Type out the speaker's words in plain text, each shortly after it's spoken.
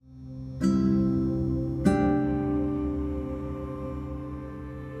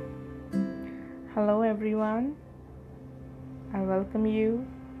Hello, everyone. I welcome you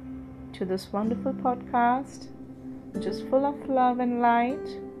to this wonderful podcast, which is full of love and light.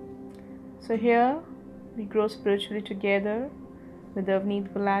 So, here we grow spiritually together with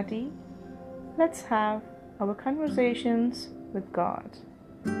Avneet Gulati. Let's have our conversations with God.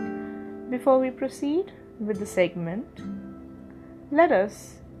 Before we proceed with the segment, let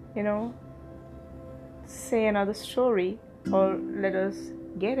us, say another story, or let us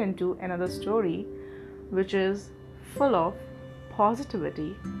get into another story which is full of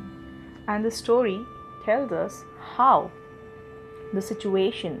positivity. And the story tells us how the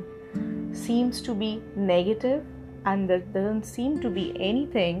situation seems to be negative and there doesn't seem to be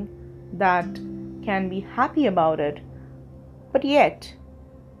anything that can be happy about it. But yet,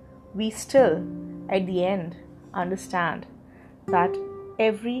 we still, at the end, understand that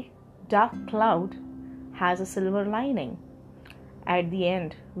every dark cloud has a silver lining. At the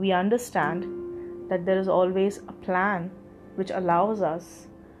end, we understand that there is always a plan which allows us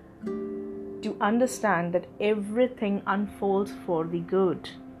to understand that everything unfolds for the good.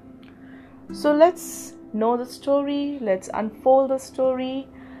 So let's know the story, let's unfold the story.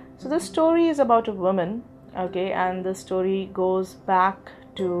 So the story is about a woman, and the story goes back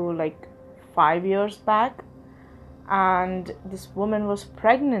to 5 years back, and this woman was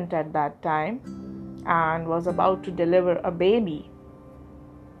pregnant at that time and was about to deliver a baby.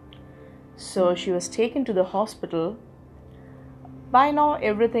 So she was taken to the hospital. By now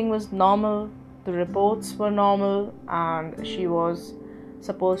everything was normal, the reports were normal, and she was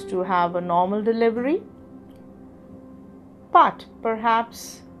supposed to have a normal delivery. But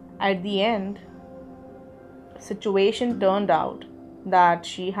perhaps at the end, situation turned out that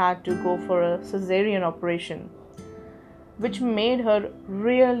she had to go for a cesarean operation, which made her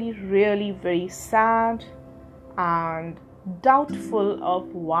really, really very sad and doubtful of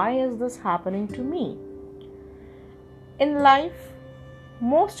why is this happening to me. In life,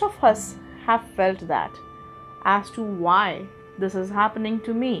 most of us have felt that as to why this is happening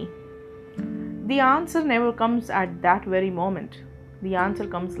to me. The answer never comes at that very moment. The answer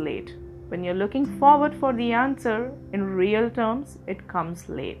comes late. When you're looking forward for the answer in real terms, it comes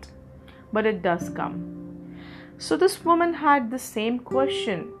late. But it does come. So this woman had the same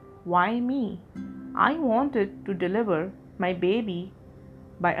question. Why me? I wanted to deliver my baby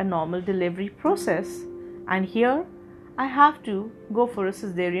by a normal delivery process, and here I have to go for a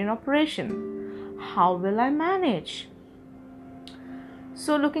cesarean operation. How will I manage?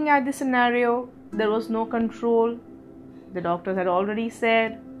 So looking at the scenario, there was no control. The doctors had already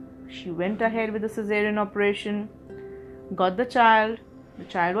said. She went ahead with the cesarean operation, got the child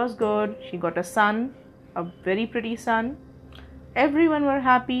was good. She got a son, a very pretty son. Everyone were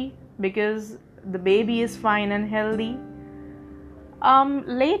happy because the baby is fine and healthy.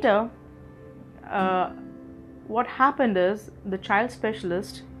 Later, what happened is the child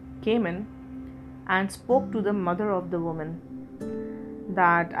specialist came in and spoke to the mother of the woman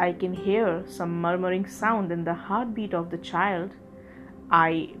that I can hear some murmuring sound in the heartbeat of the child.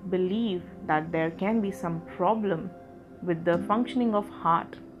 I believe that there can be some problem with the functioning of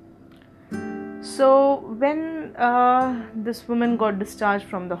heart. So when this woman got discharged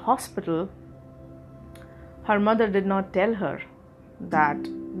from the hospital, her mother did not tell her that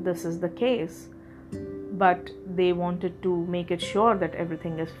this is the case, but they wanted to make it sure that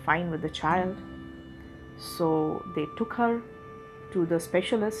everything is fine with the child. So they took her to the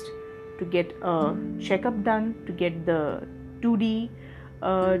specialist to get a checkup done, to get the 2D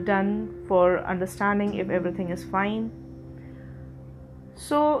done for understanding if everything is fine.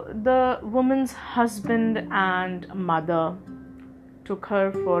 So the woman's husband and mother took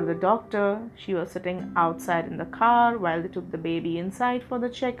her for the doctor. She was sitting outside in the car while they took the baby inside for the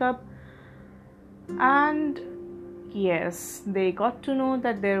checkup. And yes, they got to know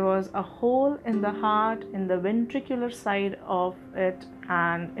that there was a hole in the heart in the ventricular side of it,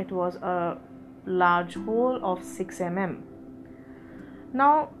 and it was a large hole of 6 mm.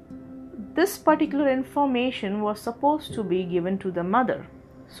 Now, this particular information was supposed to be given to the mother.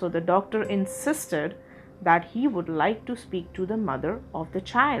 So the doctor insisted that he would like to speak to the mother of the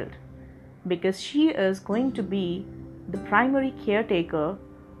child because she is going to be the primary caretaker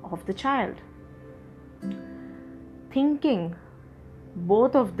of the child. Thinking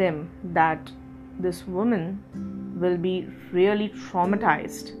both of them that this woman will be really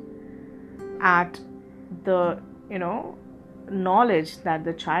traumatized at the knowledge that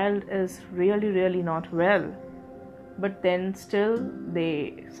the child is really, really not well, but then still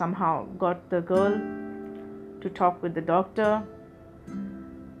they somehow got the girl to talk with the doctor.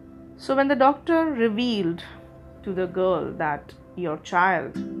 So when the doctor revealed to the girl that your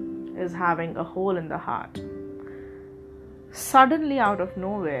child is having a hole in the heart. Suddenly, out of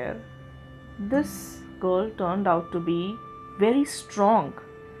nowhere, this girl turned out to be very strong,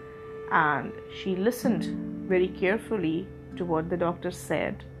 and she listened very carefully to what the doctor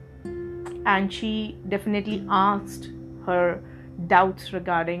said, and she definitely asked her doubts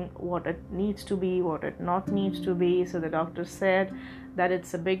regarding what it needs to be, what it not needs to be. So the doctor said that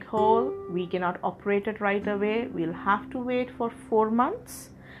it's a big hole, we cannot operate it right away, we'll have to wait for 4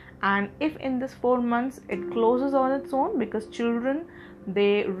 months, and if in this 4 months it closes on its own, because children,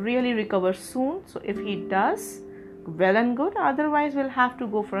 they really recover soon, so if he does, well and good, otherwise we'll have to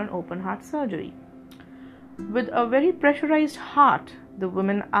go for an open heart surgery. With a very pressurized heart, the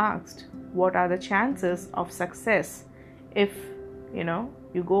woman asked, what are the chances of success if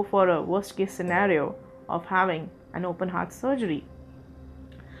you go for a worst case scenario of having an open heart surgery?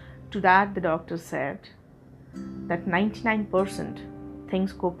 To that, the doctor said that 99%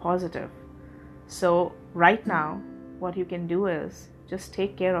 things go positive. So right now, what you can do is just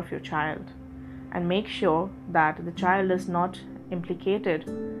take care of your child and make sure that the child is not implicated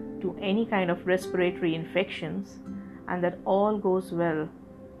to any kind of respiratory infections, and that all goes well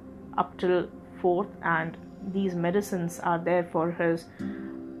up till 4th, and these medicines are there for his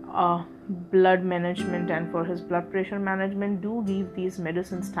blood management and for his blood pressure management. Do give these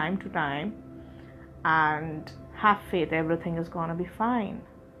medicines time to time and have faith, everything is gonna be fine.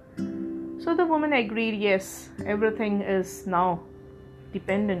 So the woman agreed, yes, everything is now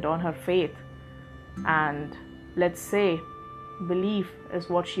dependent on her faith, and let's say belief is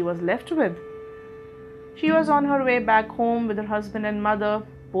what she was left with. She was on her way back home with her husband and mother.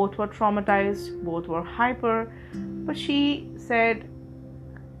 Both were traumatized, both were hyper, but she said,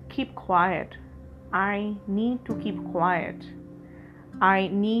 keep quiet. I need to keep quiet. I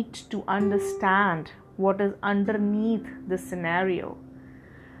need to understand what is underneath this scenario.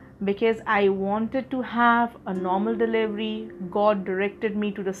 Because I wanted to have a normal delivery, God directed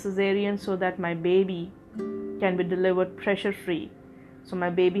me to the cesarean so that my baby can be delivered pressure free. So my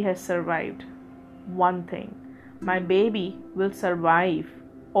baby has survived. One thing, my baby will survive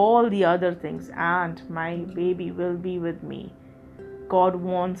all the other things, and my baby will be with me. God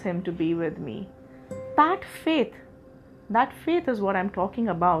wants him to be with me. That faith is what I'm talking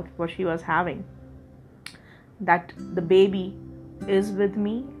about, what she was having. That the baby is with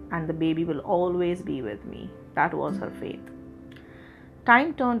me and the baby will always be with me. That was her faith.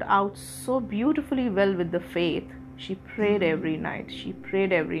 Time turned out so beautifully well with the faith. She prayed every night. She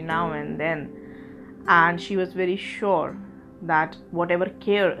prayed every now and then. And she was very sure that whatever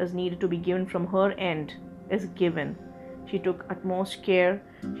care is needed to be given from her end is given. She took utmost care.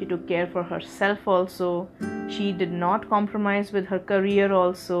 She took care for herself also. She did not compromise with her career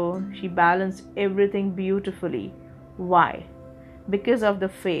also. She balanced everything beautifully. Why? Because of the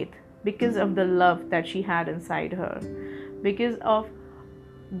faith, because of the love that she had inside her, because of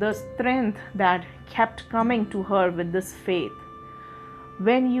the strength that kept coming to her with this faith.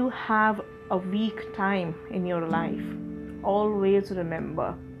 When you have a weak time in your life, always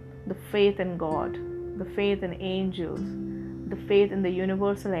remember the faith in God, the faith in angels, the faith in the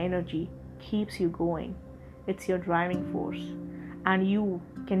universal energy keeps you going. It's your driving force, and you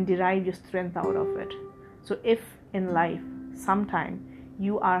can derive your strength out of it. So if in life sometime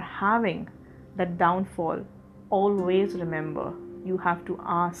you are having that downfall, always remember you have to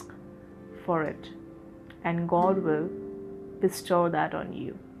ask for it, and God will bestow that on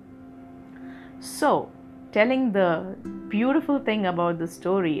you. So, telling the beautiful thing about the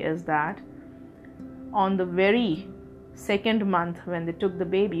story is that on the very second month when they took the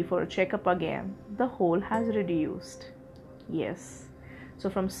baby for a checkup again, the hole has reduced. Yes. So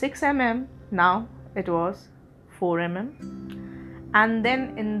from 6 mm, now it was 4 mm. And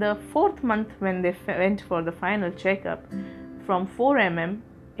then in the 4th month when they went for the final checkup, from 4 mm,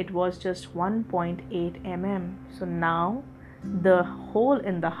 it was just 1.8 mm. So now the hole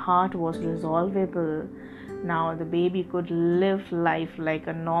in the heart was resolvable. Now the baby could live life like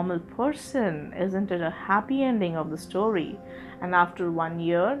a normal person. Isn't it a happy ending of the story? And after 1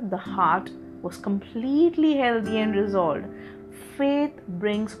 year, the heart was completely healthy and resolved. Faith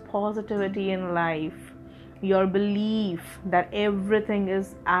brings positivity in life. Your belief that everything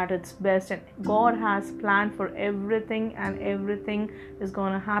is at its best and God has planned for everything, and everything is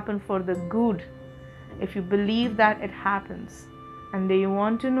going to happen for the good. If you believe that, it happens. And do you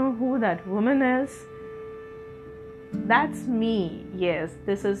want to know who that woman is? That's me. Yes,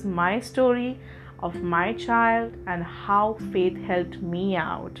 this is my story of my child and how faith helped me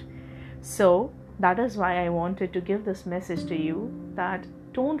out. So that is why I wanted to give this message to you, that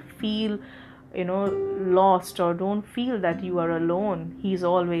don't feel lost, or don't feel that you are alone. He's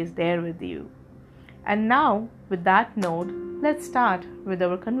always there with you. And now, with that note, let's start with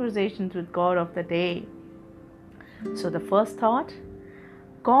our conversations with God of the day. So, the first thought: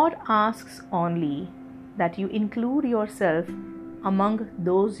 God asks only that you include yourself among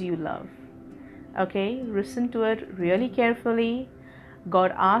those you love. Okay, listen to it really carefully.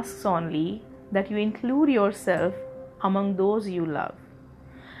 God asks only that you include yourself among those you love.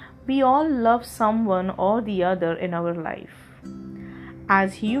 We all love someone or the other in our life.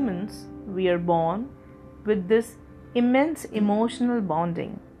 As humans, we are born with this immense emotional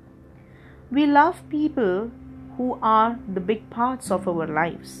bonding. We love people who are the big parts of our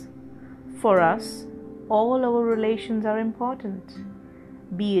lives. For us, all our relations are important,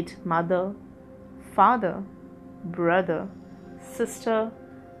 be it mother, father, brother, sister,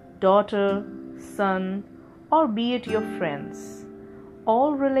 daughter, son, or be it your friends.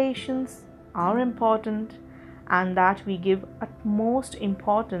 All relations are important, and that we give utmost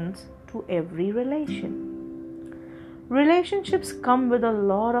importance to every relation. Relationships come with a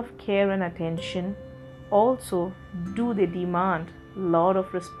lot of care and attention. Also, do they demand a lot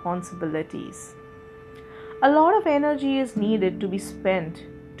of responsibilities. A lot of energy is needed to be spent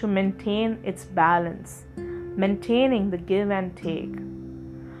to maintain its balance, maintaining the give and take,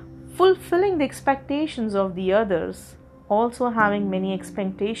 fulfilling the expectations of the others, also having many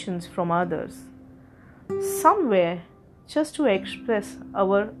expectations from others. Somewhere, just to express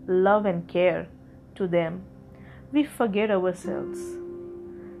our love and care to them, we forget ourselves.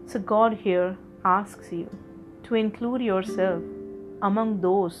 So, God here asks you to include yourself among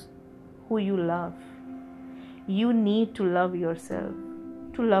those who you love. You need to love yourself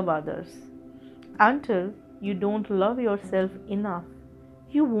to love others. Until you don't love yourself enough,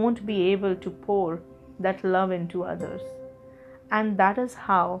 you won't be able to pour that love into others. And that is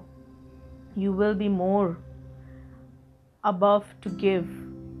how you will be more above to give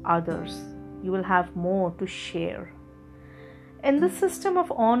others. You will have more to share. In the system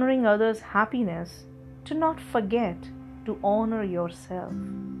of honoring others' happiness, do not forget to honor yourself,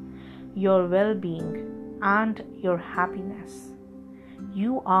 your well-being, and your happiness.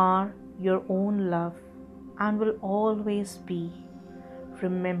 You are your own love and will always be.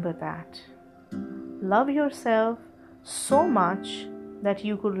 Remember that. Love yourself so much that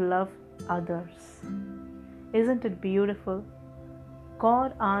you could love others. Isn't it beautiful?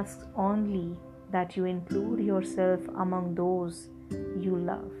 God asks only that you include yourself among those you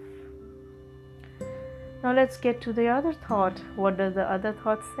love. Now let's get to the other thought. What does the other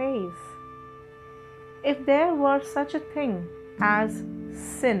thought say? If there were such a thing as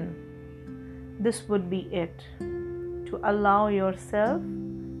sin, this would be it. To allow yourself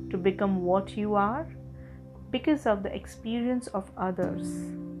to become what you are because of the experience of others.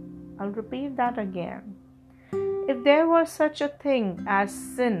 I'll repeat that again. If there was such a thing as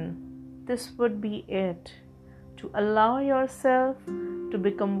sin, this would be it. To allow yourself to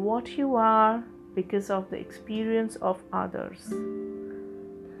become what you are because of the experience of others.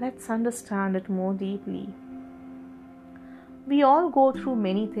 Let's understand it more deeply. We all go through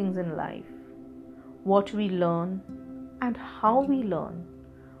many things in life. What we learn and how we learn,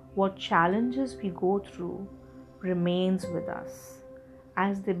 what challenges we go through remains with us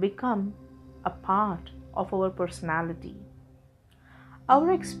as they become a part of our personality.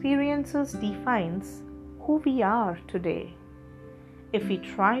 Our experiences defines who we are today. If we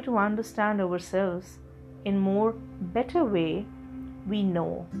try to understand ourselves in more better way, we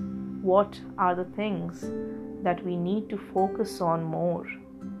know what are the things that we need to focus on more.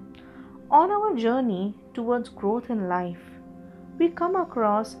 On our journey towards growth in life, we come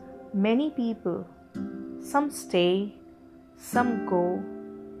across many people. Some stay, some go,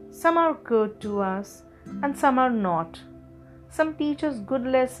 some are good to us, and some are not. Some teach us good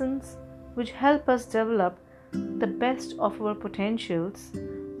lessons which help us develop the best of our potentials,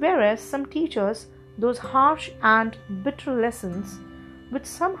 whereas some teach us those harsh and bitter lessons which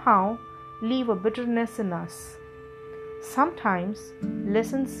somehow leave a bitterness in us. Sometimes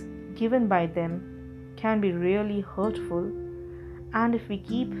lessons given by them can be really hurtful, and if we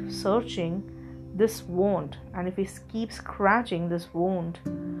keep searching this wound, and if we keep scratching this wound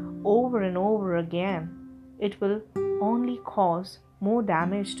over and over again, it will only cause more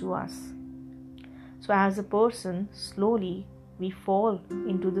damage to us. So as a person, slowly we fall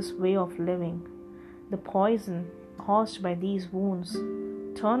into this way of living. The poison caused by these wounds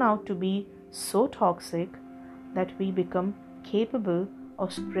turn out to be so toxic that we become capable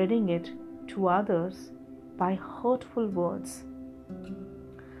of spreading it to others by hurtful words.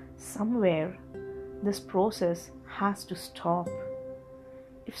 Somewhere, this process has to stop.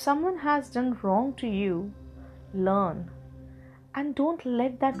 If someone has done wrong to you, learn and don't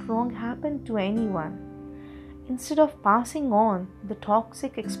let that wrong happen to anyone. Instead of passing on the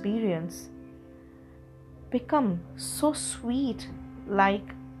toxic experience, become so sweet like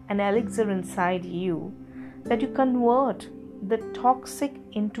an elixir inside you that you convert the toxic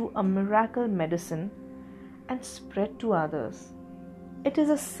into a miracle medicine and spread to others. It is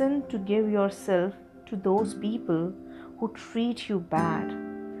a sin to give yourself to those people who treat you bad.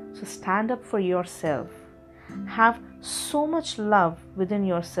 So stand up for yourself. Have so much love within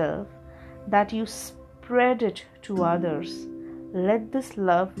yourself that you spread it to others. Let this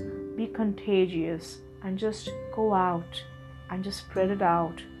love be contagious and just go out and just spread it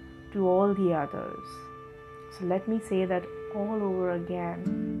out to all the others. So let me say that all over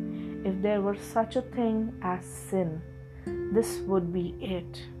again. If there were such a thing as sin, this would be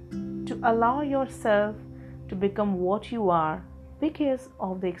it. To allow yourself to become what you are because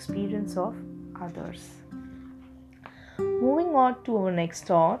of the experience of others. Moving on to our next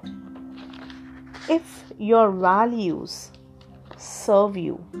thought. If your values serve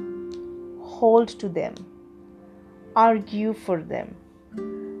you, hold to them, argue for them,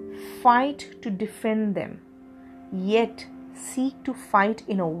 fight to defend them, yet seek to fight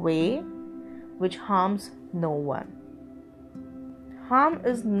in a way which harms no one. Harm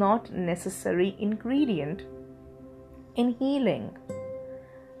is not a necessary ingredient in healing.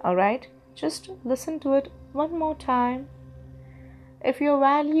 Alright, just listen to it one more time. If your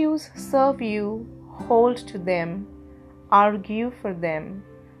values serve you, hold to them, argue for them,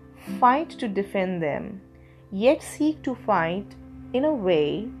 fight to defend them, yet seek to fight in a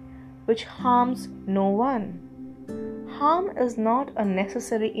way which harms no one. Harm is not a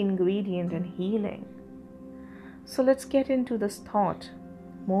necessary ingredient in healing. So let's get into this thought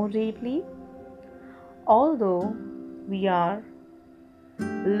more deeply. Although we are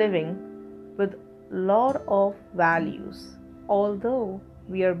living with a lot of values, although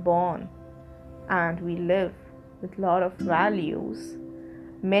we are born and we live with a lot of values,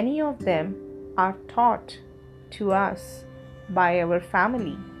 many of them are taught to us by our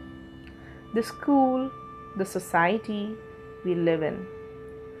family, the school, the society we live in.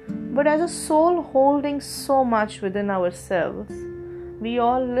 But as a soul holding so much within ourselves, we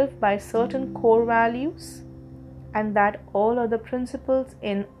all live by certain core values, and that all other principles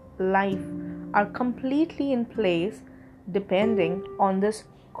in life are completely in place depending on this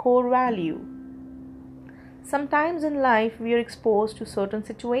core value. Sometimes in life we are exposed to certain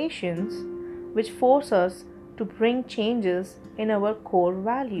situations which force us to bring changes in our core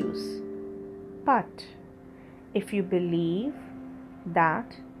values. But if you believe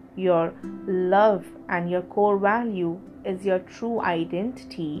that your love and your core value is your true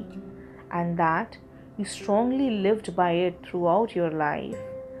identity and that you strongly lived by it throughout your life,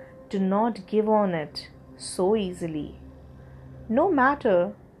 do not give on it so easily. No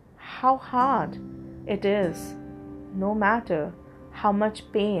matter how hard it is, no matter how much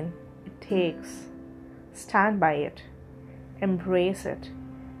pain it takes, stand by it, embrace it,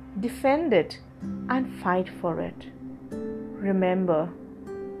 defend it, and fight for it. Remember,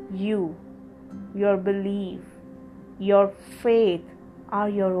 your belief, your faith are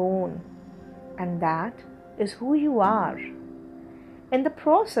your own, and that is who you are. In the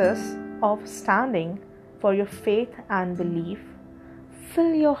process of standing for your faith and belief,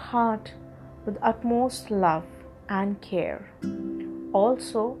 fill your heart with utmost love and care.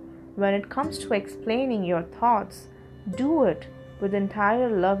 Also, when it comes to explaining your thoughts, do it with entire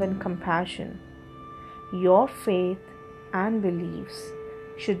love and compassion. Your faith and beliefs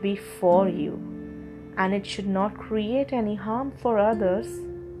should be for you, and it should not create any harm for others.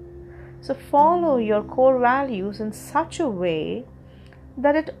 So follow your core values in such a way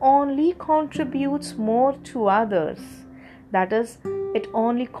that it only contributes more to others. That is, it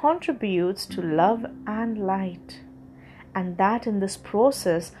only contributes to love and light. And that in this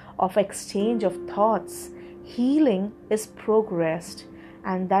process of exchange of thoughts, healing is progressed,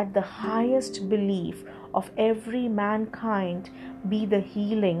 and that the highest belief of every mankind be the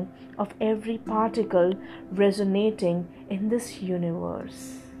healing of every particle resonating in this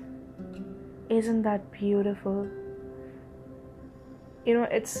universe. Isn't that beautiful?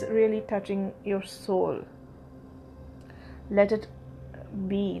 It's really touching your soul. Let it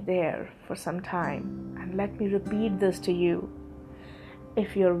be there for some time, and let me repeat this to you.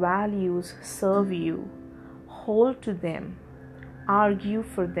 If your values serve you, hold to them, argue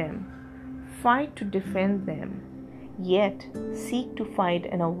for them, fight to defend them, yet seek to fight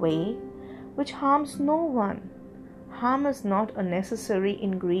in a way which harms no one. Harm is not a necessary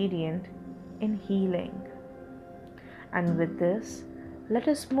ingredient in healing. And with this, let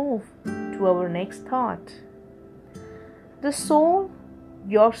us move to our next thought. The soul,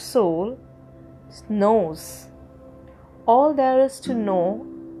 your soul, knows all there is to know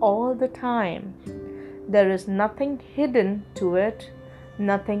all the time. There is nothing hidden to it,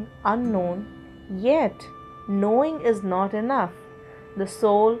 nothing unknown, yet knowing is not enough. The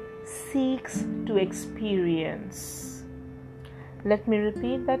soul seeks to experience. Let me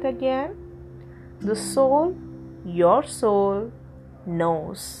repeat that again. The soul, your soul,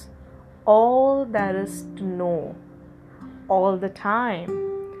 knows all there is to know all the time.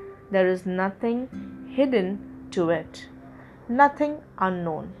 There is nothing hidden to it, nothing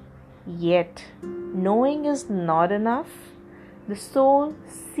unknown. Yet, knowing is not enough. The soul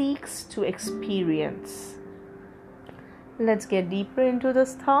seeks to experience. Let's get deeper into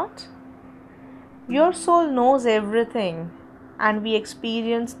this thought. Your soul knows everything, and we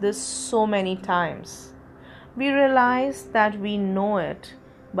experience this so many times. We realize that we know it,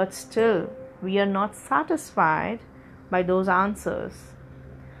 but still we are not satisfied by those answers.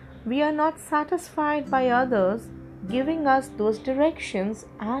 We are not satisfied by others giving us those directions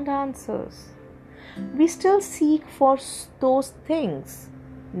and answers. We still seek for those things,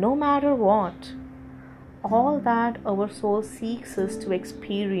 no matter what. All that our soul seeks is to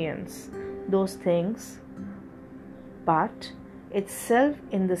experience those things, but itself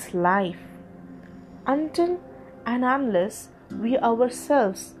in this life. Until and unless we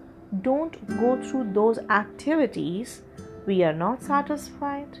ourselves don't go through those activities, we are not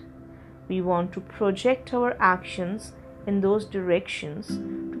satisfied. We want to project our actions in those directions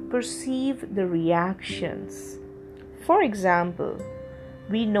to perceive the reactions. For example,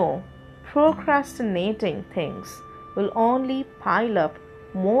 we know procrastinating things will only pile up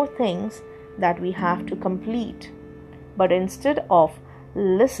more things that we have to complete. But instead of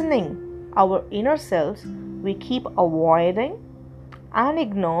listening our inner selves, we keep avoiding and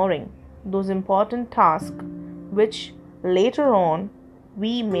ignoring those important tasks which later on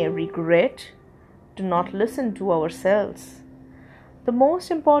we may regret to not listen to ourselves. The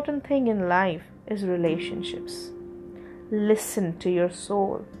most important thing in life is relationships. Listen to your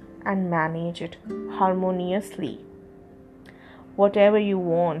soul and manage it harmoniously. Whatever you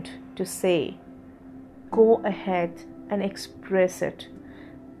want to say, go ahead and express it.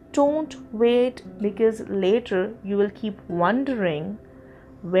 Don't wait, because later you will keep wondering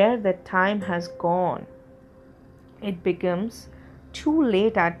where that time has gone. It becomes too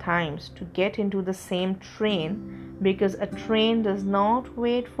late at times to get into the same train, because a train does not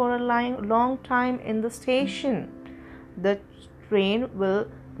wait for a long time in the station. The train will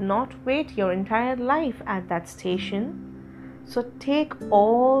not wait your entire life at that station. So take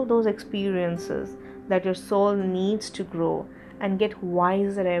all those experiences that your soul needs to grow and get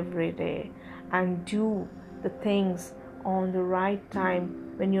wiser every day, and do the things on the right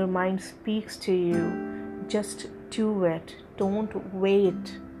time when your mind speaks to you. Just do it. Don't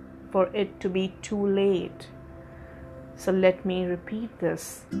wait for it to be too late. So let me repeat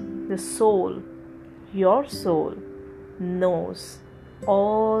this. The soul, your soul, knows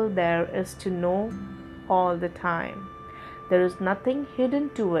all there is to know all the time. There is nothing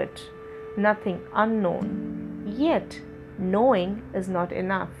hidden to it, nothing unknown. Yet, knowing is not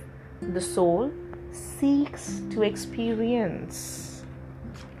enough. The soul seeks to experience.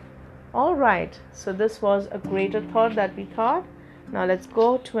 Alright, so this was a greater thought that we thought. Now let's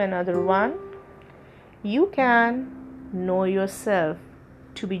go to another one. You can know yourself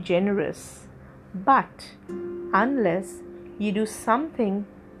to be generous, but unless you do something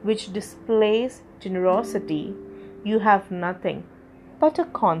which displays generosity, you have nothing but a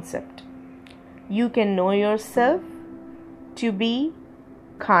concept. You can know yourself to be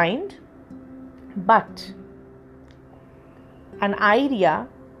kind, but an idea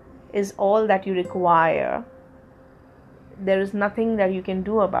is all that you require. There is nothing that you can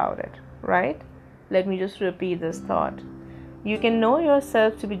do about it, right? Let me just repeat this thought. You can know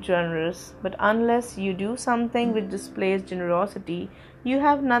yourself to be generous, but unless you do something which displays generosity, you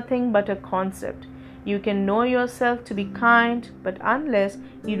have nothing but a concept. You can know yourself to be kind, but unless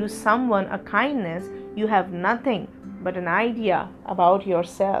you do someone a kindness, you have nothing but an idea about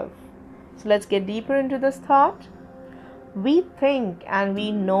yourself. So let's get deeper into this thought. We think and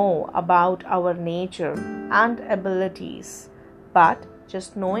we know about our nature and abilities, but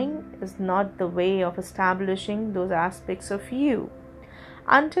just knowing is not the way of establishing those aspects of you.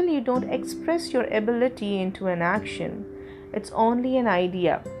 Until you don't express your ability into an action, it's only an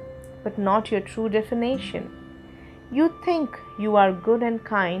idea, but not your true definition. You think you are good and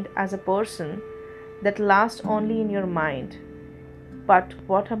kind as a person that lasts only in your mind. But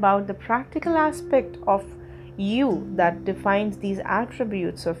what about the practical aspect of you that defines these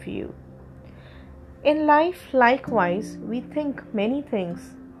attributes of you. In life, likewise, we think many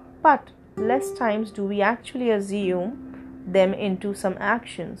things, but less times do we actually assume them into some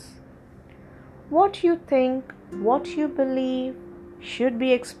actions. What you think, what you believe, should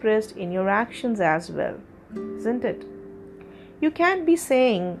be expressed in your actions as well, isn't it? You can't be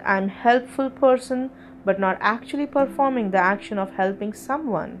saying I'm a helpful person but not actually performing the action of helping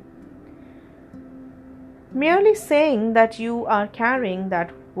someone. Merely saying that you are carrying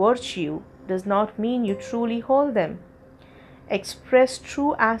that virtue does not mean you truly hold them. Express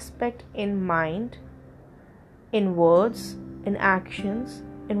true aspect in mind, in words, in actions,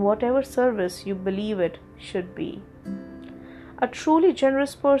 in whatever service you believe it should be. A truly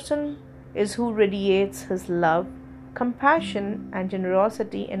generous person is who radiates his love, compassion, and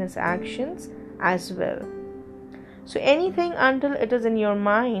generosity in his actions as well. So anything until it is in your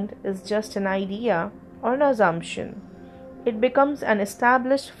mind is just an idea or an assumption. It becomes an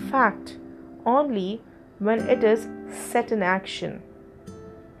established fact only when it is set in action.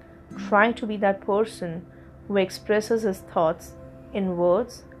 Try to be that person who expresses his thoughts in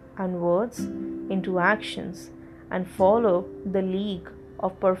words and words into actions and follow the league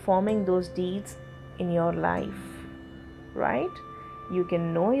of performing those deeds in your life. Right? You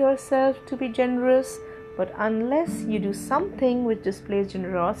can know yourself to be generous, but unless you do something which displays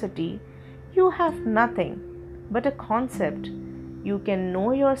generosity, you have nothing but a concept. You can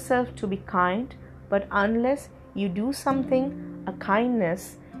know yourself to be kind, but unless you do something, a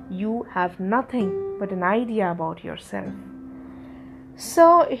kindness, you have nothing but an idea about yourself.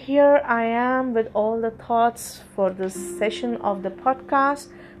 So here I am with all the thoughts for this session of the podcast.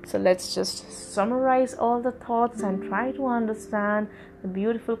 So let's just summarize all the thoughts and try to understand the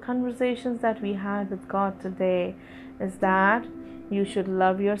beautiful conversations that we had with God today. Is that you should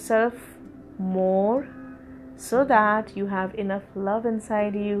love yourself more so that you have enough love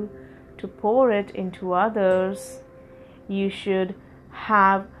inside you to pour it into others. You should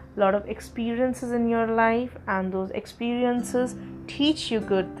have a lot of experiences in your life, and those experiences teach you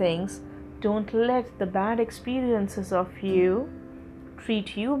good things. Don't let the bad experiences of you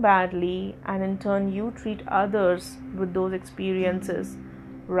treat you badly, and in turn you treat others with those experiences.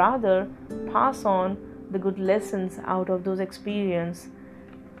 Rather, pass on the good lessons out of those experiences.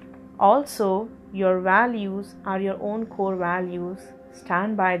 Also, your values are your own core values.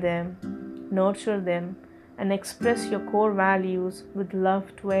 Stand by them, nurture them, and express your core values with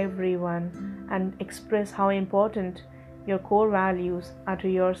love to everyone, and express how important your core values are to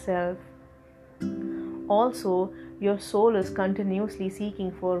yourself. Also, your soul is continuously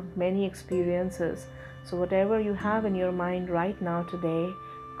seeking for many experiences. So whatever you have in your mind right now today,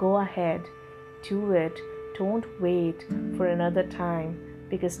 go ahead, do it. Don't wait for another time,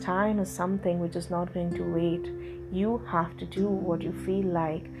 because time is something which is not going to wait. You have to do what you feel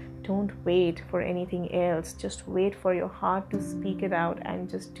like. Don't wait for anything else. Just wait for your heart to speak it out and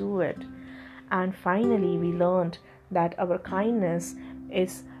just do it. And finally, we learned that our kindness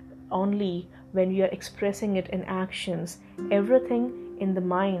is only when we are expressing it in actions. Everything in the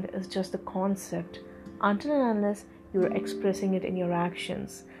mind is just a concept until and unless you are expressing it in your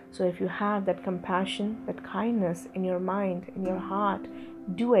actions. So if you have that compassion, that kindness in your mind, in your heart,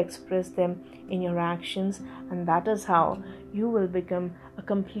 do express them in your actions, and that is how you will become a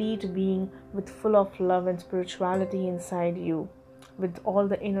complete being with full of love and spirituality inside you, with all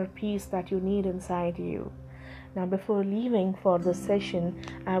the inner peace that you need inside you. Now, before leaving for the session,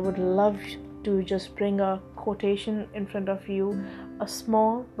 I would love to just bring a quotation in front of you, a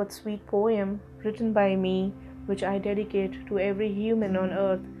small but sweet poem written by me, which I dedicate to every human on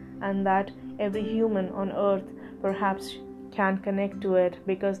earth, and that every human on earth perhaps can connect to it,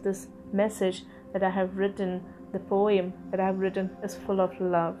 because this message that I have written, the poem that I have written, is full of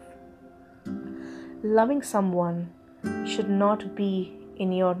love. Loving someone should not be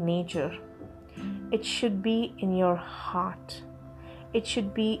in your nature. It should be in your heart. It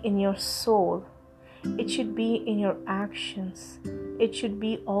should be in your soul. It should be in your actions. It should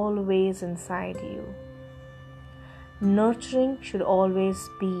be always inside you. Nurturing should always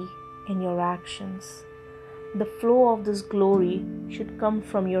be in your actions. The flow of this glory should come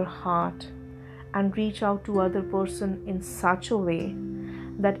from your heart and reach out to other person in such a way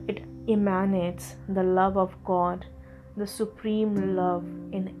that it emanates the love of God, the supreme love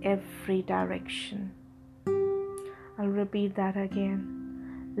in every direction. I'll repeat that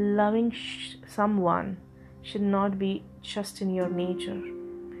again. Loving someone should not be just in your nature.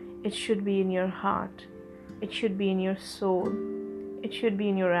 It should be in your heart. It should be in your soul. It should be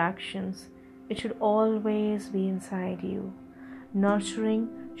in your actions. It should always be inside you. Nurturing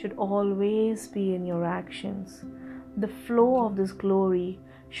should always be in your actions. The flow of this glory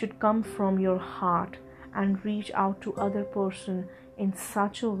should come from your heart and reach out to other person in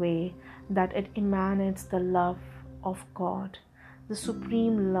such a way that it emanates the love of God, the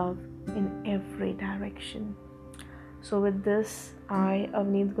supreme love in every direction. So with this, I,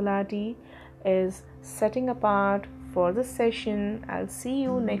 Avneet Gulati, is setting apart for the session. I'll see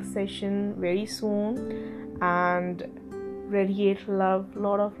you next session very soon, and radiate love,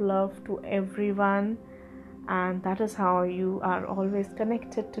 lot of love to everyone. And that is how you are always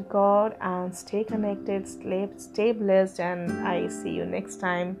connected to God, and stay connected, stay blessed, and I see you next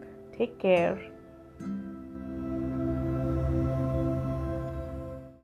time. Take care.